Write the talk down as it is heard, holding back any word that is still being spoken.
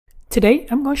Today,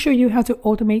 I'm going to show you how to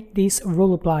automate these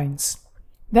roller blinds.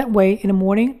 That way, in the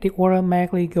morning, they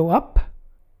automatically go up,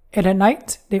 and at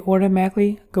night, they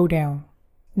automatically go down.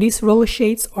 These roller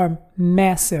shades are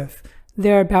massive.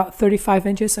 They're about 35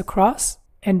 inches across,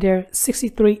 and they're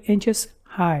 63 inches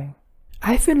high.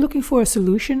 I've been looking for a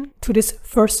solution to this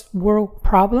first world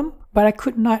problem, but I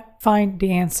could not find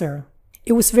the answer.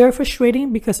 It was very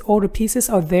frustrating because all the pieces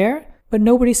are there, but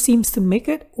nobody seems to make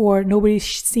it, or nobody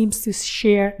seems to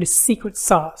share the secret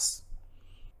sauce.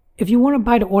 If you want to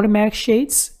buy the automatic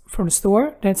shades from the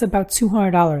store, then it's about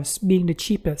 $200, being the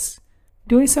cheapest.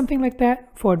 Doing something like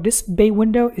that for this bay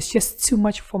window is just too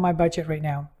much for my budget right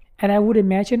now. And I would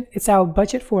imagine it's our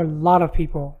budget for a lot of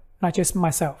people, not just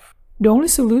myself. The only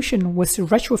solution was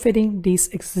retrofitting these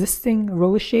existing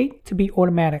roller shades to be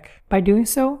automatic. By doing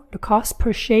so, the cost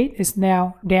per shade is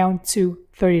now down to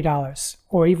 $30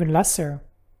 or even lesser.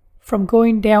 From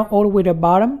going down all the way to the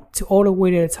bottom to all the way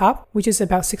to the top, which is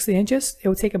about 60 inches, it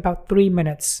will take about 3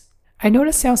 minutes. I know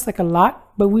that sounds like a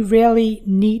lot, but we rarely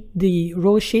need the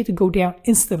roller shade to go down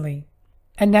instantly.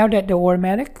 And now that they're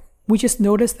automatic, we just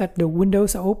notice that the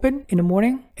windows are open in the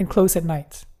morning and close at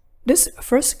night. This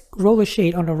first roller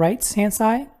shade on the right hand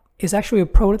side is actually a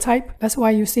prototype. That's why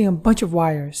you're seeing a bunch of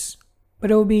wires. But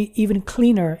it will be even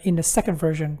cleaner in the second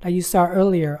version that you saw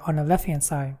earlier on the left hand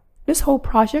side. This whole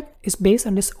project is based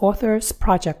on this author's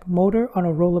project, Motor on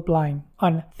a Roller Blind,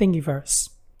 on Thingiverse.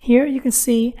 Here you can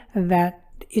see that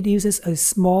it uses a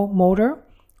small motor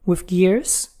with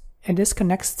gears, and this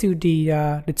connects to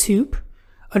the tube.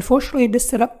 Unfortunately, this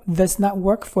setup does not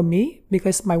work for me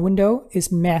because my window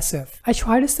is massive. I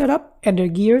tried to set up and the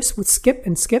gears would skip,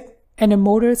 and the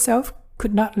motor itself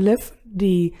could not lift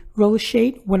the roller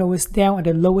shade when it was down at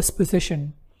the lowest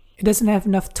position. It doesn't have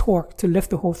enough torque to lift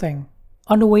the whole thing.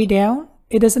 On the way down,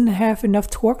 it doesn't have enough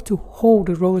torque to hold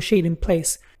the roller shade in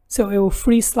place, so it will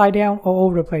free slide down all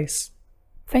over the place.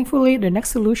 Thankfully, the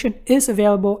next solution is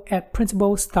available at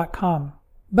printables.com.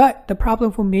 But the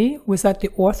problem for me was that the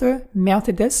author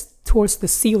mounted this towards the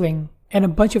ceiling and a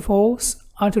bunch of holes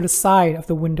onto the side of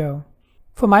the window.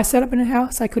 For my setup in the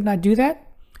house, I could not do that.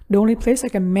 The only place I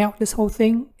can mount this whole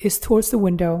thing is towards the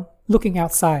window, looking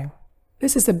outside.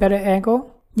 This is a better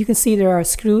angle. You can see there are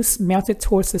screws mounted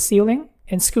towards the ceiling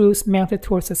and screws mounted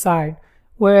towards the side,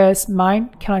 whereas mine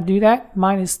cannot do that.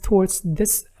 Mine is towards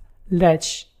this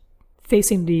ledge,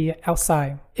 facing the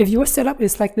outside. If your setup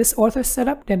is like this author's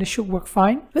setup, then it should work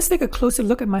fine. Let's take a closer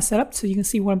look at my setup so you can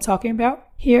see what I'm talking about.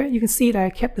 Here you can see that I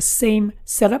kept the same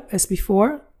setup as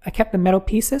before. I kept the metal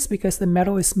pieces because the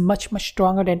metal is much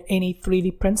stronger than any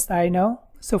 3D prints that I know.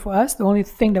 So for us, the only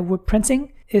thing that we're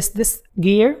printing is this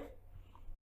gear,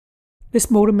 this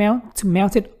motor mount to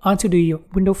mount it onto the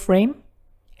window frame,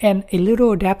 and a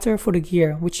little adapter for the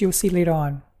gear, which you'll see later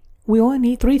on. We only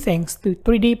need 3 things to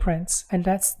 3D prints, and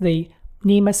that's the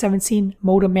Nema 17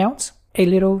 motor mount, a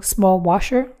little small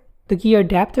washer, the gear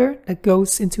adapter that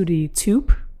goes into the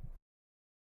tube.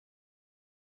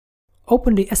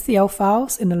 Open the STL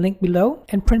files in the link below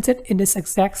and print it in this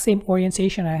exact same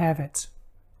orientation I have it.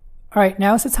 Alright,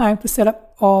 now is the time to set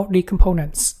up all the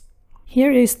components.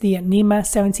 Here is the Nema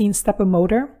 17 stepper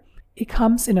motor. It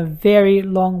comes in a very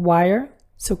long wire,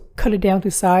 so cut it down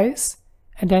to size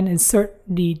and then insert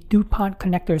the Dupont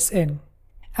connectors in.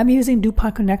 I'm using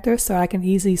Dupont connectors so I can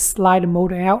easily slide the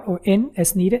motor out or in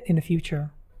as needed in the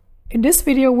future. In this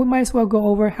video, we might as well go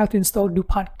over how to install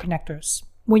Dupont connectors.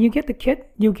 When you get the kit,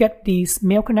 you'll get these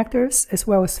male connectors as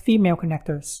well as female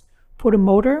connectors. For the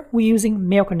motor, we're using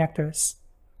male connectors.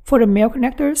 For the male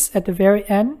connectors, at the very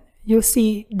end, you'll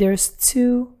see there's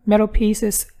 2 metal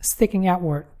pieces sticking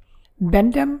outward.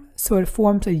 Bend them so it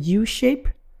forms a U shape.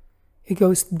 It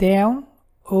goes down,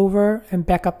 over, and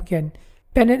back up again.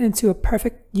 Bend it into a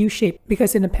perfect U shape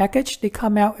because in the package they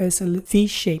come out as a V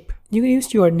shape. You can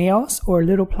use your nails or a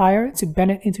little plier to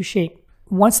bend it into shape.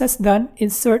 Once that's done,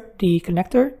 insert the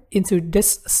connector into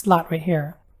this slot right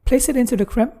here. Place it into the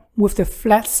crimp with the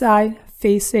flat side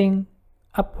facing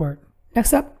upward.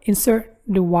 Next up, insert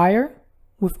the wire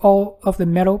with all of the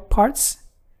metal parts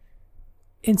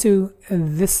into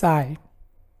this side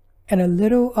and a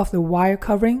little of the wire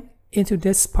covering into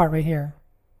this part right here.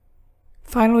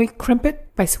 Finally, crimp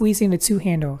it by squeezing the 2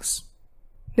 handles.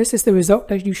 This is the result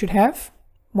that you should have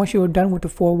once you are done with the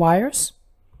 4 wires.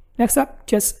 Next up,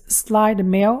 just slide the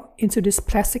male into this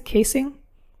plastic casing,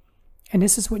 and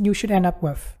this is what you should end up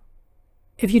with.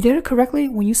 If you did it correctly,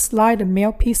 when you slide the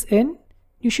male piece in,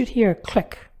 you should hear a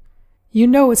click. You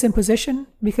know it's in position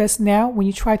because now when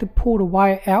you try to pull the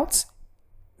wire out,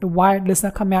 the wire does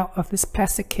not come out of this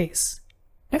plastic case.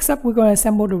 Next up, we're going to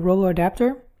assemble the roller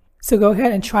adapter. So go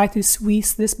ahead and try to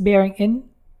squeeze this bearing in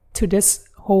to this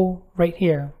hole right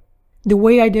here. The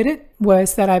way I did it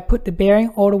was that I put the bearing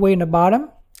all the way in the bottom.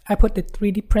 I put the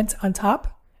 3D print on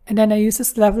top, and then I use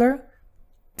this leveler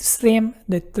to slam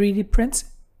the 3D print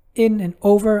in and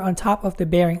over on top of the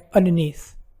bearing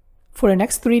underneath. For the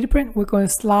next 3D print, we're going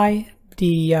to slide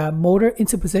the motor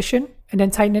into position and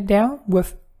then tighten it down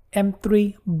with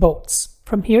M3 bolts.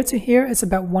 From here to here is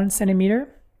about 1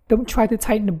 centimeter. Don't try to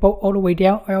tighten the bolt all the way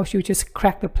down, or else you just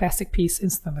crack the plastic piece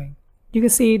instantly. You can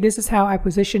see this is how I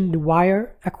position the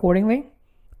wire accordingly.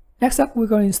 Next up, we're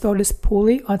going to install this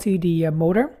pulley onto the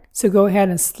motor. So go ahead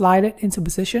and slide it into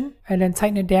position and then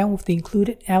tighten it down with the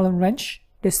included Allen wrench.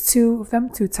 There's 2 of them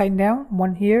to tighten down,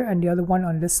 one here and the other one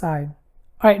on this side.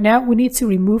 Alright, now we need to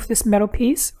remove this metal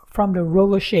piece from the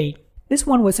roller shade. This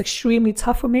one was extremely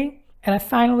tough for me, and I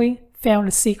finally found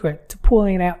the secret to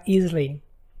pulling it out easily.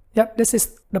 Yep, this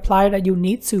is the plier that you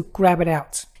need to grab it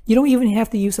out. You don't even have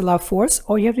to use a lot of force.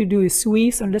 All you have to do is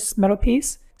squeeze on this metal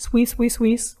piece. Squeeze, squeeze,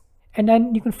 squeeze. And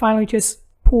then you can finally just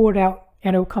pull it out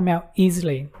and it will come out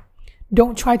easily.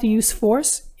 Don't try to use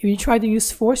force. If you try to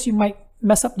use force, you might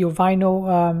mess up your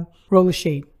vinyl roller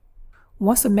shade.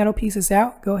 Once the metal piece is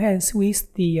out, go ahead and squeeze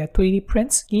the 3D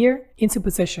print gear into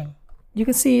position. You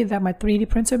can see that my 3D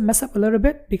printer messed up a little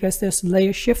bit because there's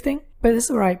layer shifting, but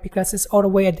it's alright because it's all the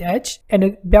way at the edge and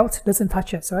the belt doesn't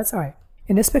touch it, so that's alright.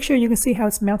 In this picture, you can see how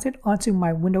it's mounted onto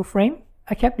my window frame.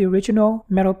 I kept the original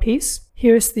metal piece.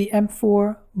 Here's the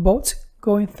M4 bolt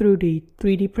going through the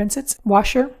 3D printed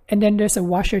washer, and then there's a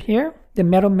washer here, the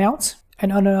metal mount,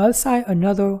 and on the other side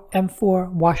another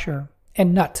M4 washer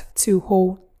and nut to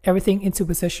hold everything into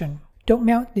position. Don't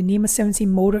mount the Nema 17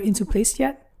 motor into place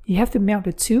yet. You have to mount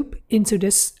the tube into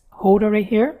this holder right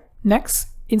here. Next,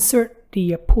 insert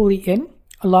the pulley in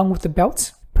along with the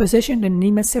belt. Position the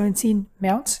Nema 17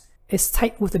 mount as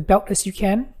tight with the belt as you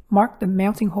can. Mark the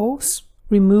mounting holes,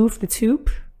 remove the tube,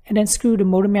 and then screw the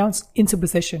motor mounts into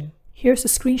position. Here's a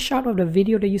screenshot of the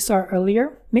video that you saw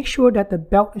earlier. Make sure that the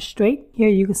belt is straight. Here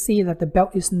you can see that the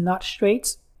belt is not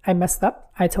straight. I messed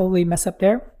up. I totally messed up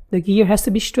there. The gear has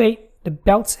to be straight. The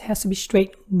belt has to be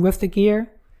straight with the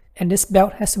gear. And this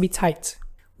belt has to be tight.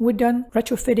 We're done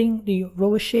retrofitting the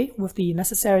roller shade with the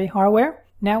necessary hardware.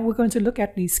 Now we're going to look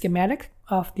at the schematic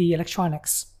of the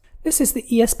electronics. This is the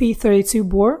ESP32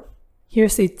 board.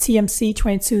 Here's the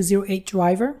TMC2208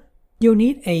 driver. You'll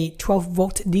need a 12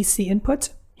 volt DC input.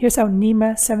 Here's our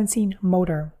Nema 17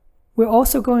 motor. We're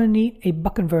also going to need a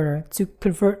buck converter to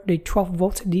convert the 12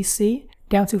 volt DC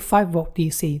down to 5 volt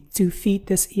DC to feed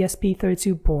this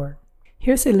ESP32 board.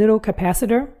 Here's a little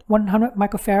capacitor, 100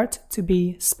 microfarad to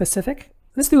be specific.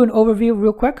 Let's do an overview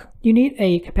real quick. You need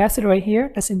a capacitor right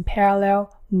here that's in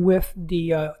parallel with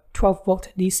the 12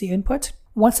 volt DC input.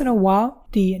 Once in a while,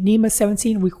 the Nema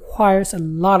 17 requires a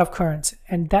lot of current,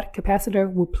 and that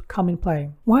capacitor will come in play.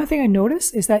 One thing I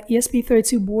noticed is that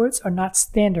ESP32 boards are not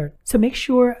standard, so make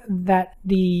sure that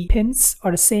the pins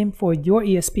are the same for your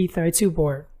ESP32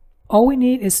 board. All we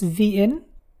need is VIN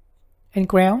and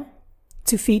ground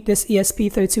to feed this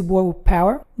ESP32 board with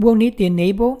power. We'll need the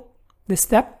enable, the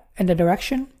step, and the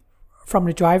direction from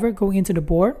the driver going into the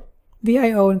board,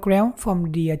 VIO and ground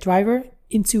from the driver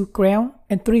into ground,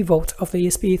 and 3 volt of the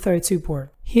ESP32 board.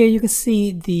 Here you can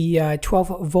see the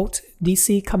 12 volt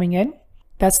DC coming in.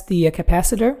 That's the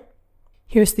capacitor.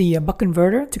 Here's the buck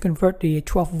converter to convert the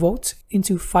 12 volt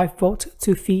into 5 volt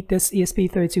to feed this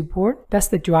ESP32 board. That's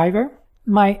the driver.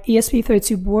 My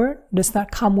ESP32 board does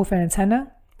not come with an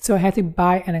antenna, so I had to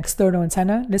buy an external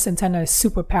antenna. This antenna is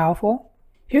super powerful.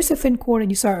 Here's the thin cord that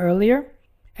you saw earlier,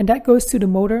 and that goes to the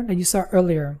motor that you saw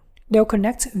earlier. They'll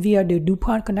connect via the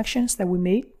Dupont connections that we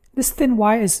made. This thin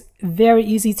wire is very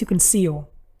easy to conceal.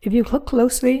 If you look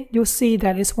closely, you'll see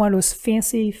that it's one of those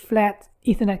fancy flat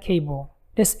Ethernet cable.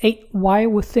 There's 8 wires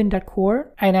within that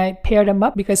cord, and I paired them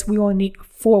up because we only need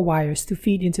 4 wires to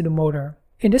feed into the motor.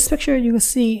 In this picture, you can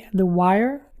see the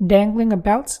wire dangling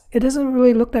about. It doesn't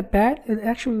really look that bad. It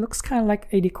actually looks kind of like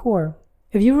a decor.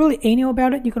 If you're really anal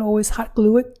about it, you can always hot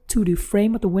glue it to the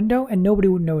frame of the window and nobody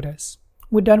would notice.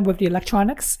 We're done with the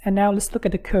electronics, and now let's look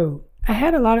at the code. I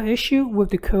had a lot of issue with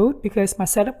the code because my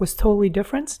setup was totally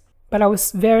different, but I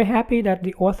was very happy that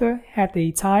the author had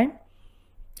the time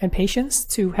and patience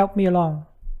to help me along.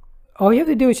 All you have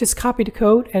to do is just copy the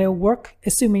code and it'll work,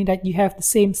 assuming that you have the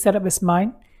same setup as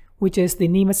mine, which is the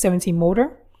Nema 17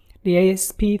 motor, the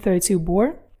ESP32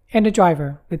 board, and the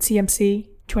driver, the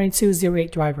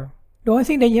TMC2208 driver. The only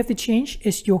thing that you have to change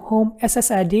is your home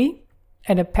SSID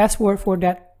and the password for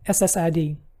that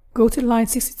SSID. Go to line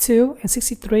 62 and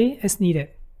 63 as needed.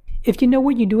 If you know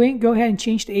what you're doing, go ahead and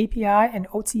change the API and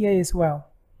OTA as well.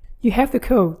 You have the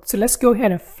code, so let's go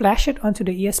ahead and flash it onto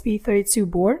the ESP32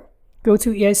 board. Go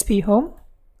to ESPHome,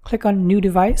 Click on New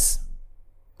Device.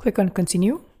 Click on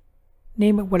Continue.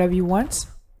 Name it whatever you want.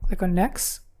 Click on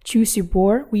Next. Choose your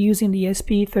board. We're using the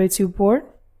ESP32 board.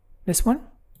 This one.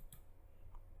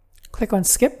 Click on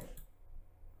Skip.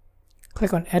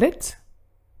 Click on Edit.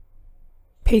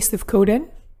 Paste the code in.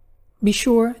 Be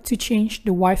sure to change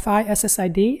the Wi-Fi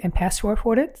SSID and password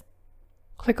for it.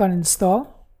 Click on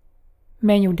Install.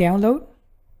 Manual download.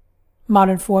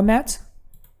 Modern format.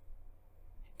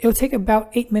 It'll take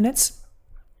about 8 minutes.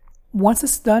 Once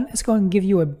it's done, it's going to give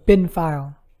you a bin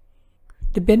file.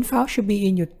 The bin file should be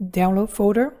in your download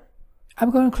folder.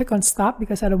 I'm going to click on Stop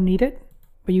because I don't need it,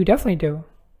 but you definitely do.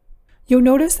 You'll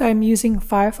notice that I'm using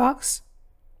Firefox.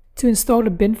 To install the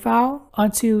bin file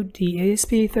onto the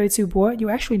ESP32 board, you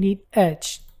actually need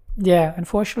Edge. Yeah,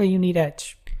 unfortunately you need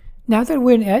Edge. Now that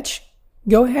we're in Edge,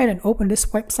 go ahead and open this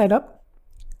website up.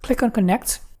 Click on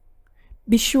Connect.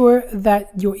 Be sure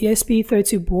that your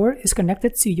ESP32 board is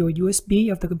connected to your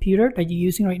USB of the computer that you're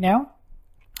using right now.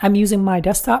 I'm using my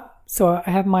desktop, so I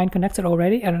have mine connected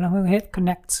already, and I'm going to hit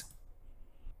Connect.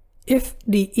 If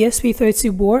the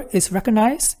ESP32 board is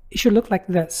recognized, it should look like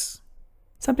this.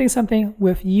 Something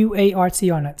with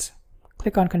UART on it.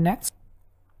 Click on Connect.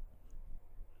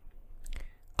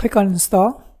 Click on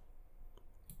Install.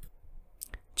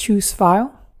 Choose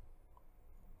File.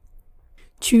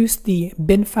 Choose the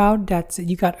bin file that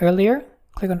you got earlier.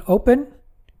 Click on Open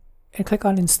and click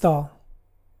on Install.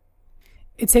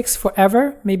 It takes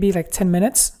forever, maybe like 10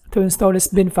 minutes, to install this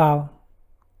bin file.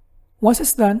 Once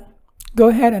it's done, go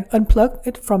ahead and unplug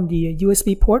it from the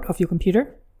USB port of your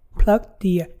computer. Plug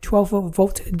the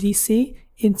 12-volt DC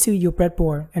into your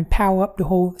breadboard and power up the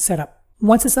whole setup.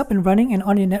 Once it's up and running and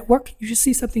on your network, you should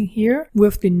see something here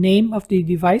with the name of the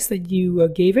device that you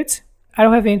gave it. I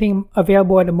don't have anything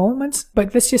available at the moment,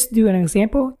 but let's just do an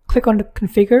example. Click on the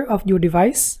configure of your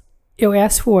device. It'll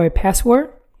ask for a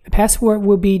password. The password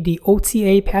will be the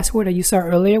OTA password that you saw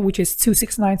earlier, which is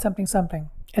 269 something something.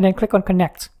 And then click on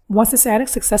Connect. Once it's added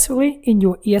successfully in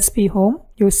your ESPHome,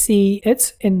 you'll see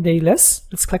it in the list.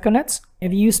 Let's click on it.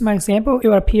 If you use my example, it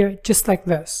will appear just like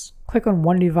this. Click on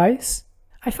one device.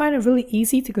 I find it really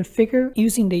easy to configure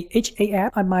using the HA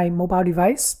app on my mobile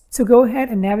device. So go ahead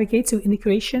and navigate to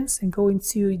integrations and go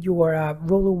into your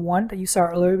Roller 1 that you saw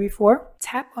earlier before.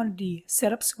 Tap on the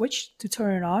setup switch to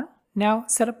turn it on. Now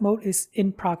setup mode is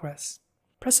in progress.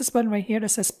 Press this button right here that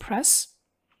says press.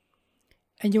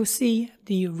 And you'll see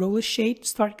the roller shade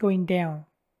start going down.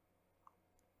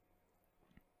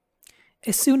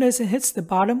 As soon as it hits the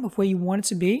bottom of where you want it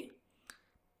to be,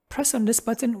 press on this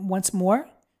button once more,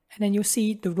 and then you'll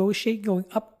see the roller shade going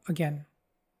up again.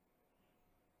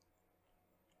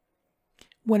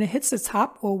 When it hits the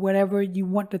top or whatever you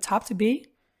want the top to be,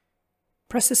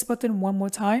 press this button one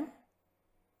more time,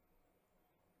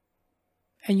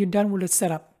 and you're done with the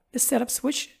setup. The setup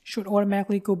switch should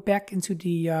automatically go back into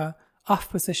the off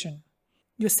position.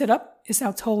 Your setup is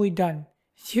now totally done.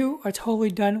 You are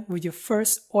totally done with your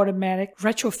first automatic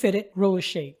retrofitted roller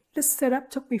shade. This setup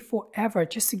took me forever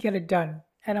just to get it done,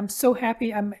 and I'm so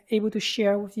happy I'm able to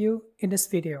share with you in this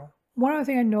video. One other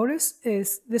thing I noticed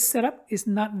is this setup is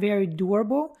not very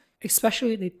durable,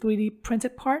 especially the 3D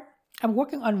printed part. I'm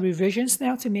working on revisions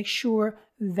now to make sure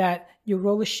that your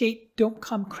roller shade don't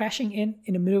come crashing in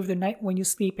the middle of the night when you're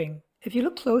sleeping. If you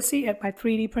look closely at my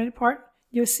 3D printed part,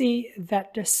 you'll see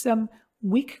that there's some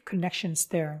weak connections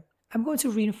there. I'm going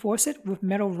to reinforce it with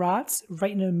metal rods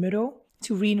right in the middle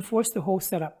to reinforce the whole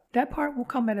setup. That part will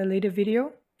come at a later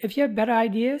video. If you have better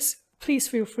ideas, please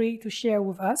feel free to share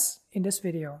with us in this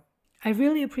video. I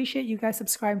really appreciate you guys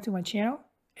subscribing to my channel,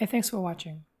 and thanks for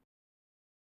watching.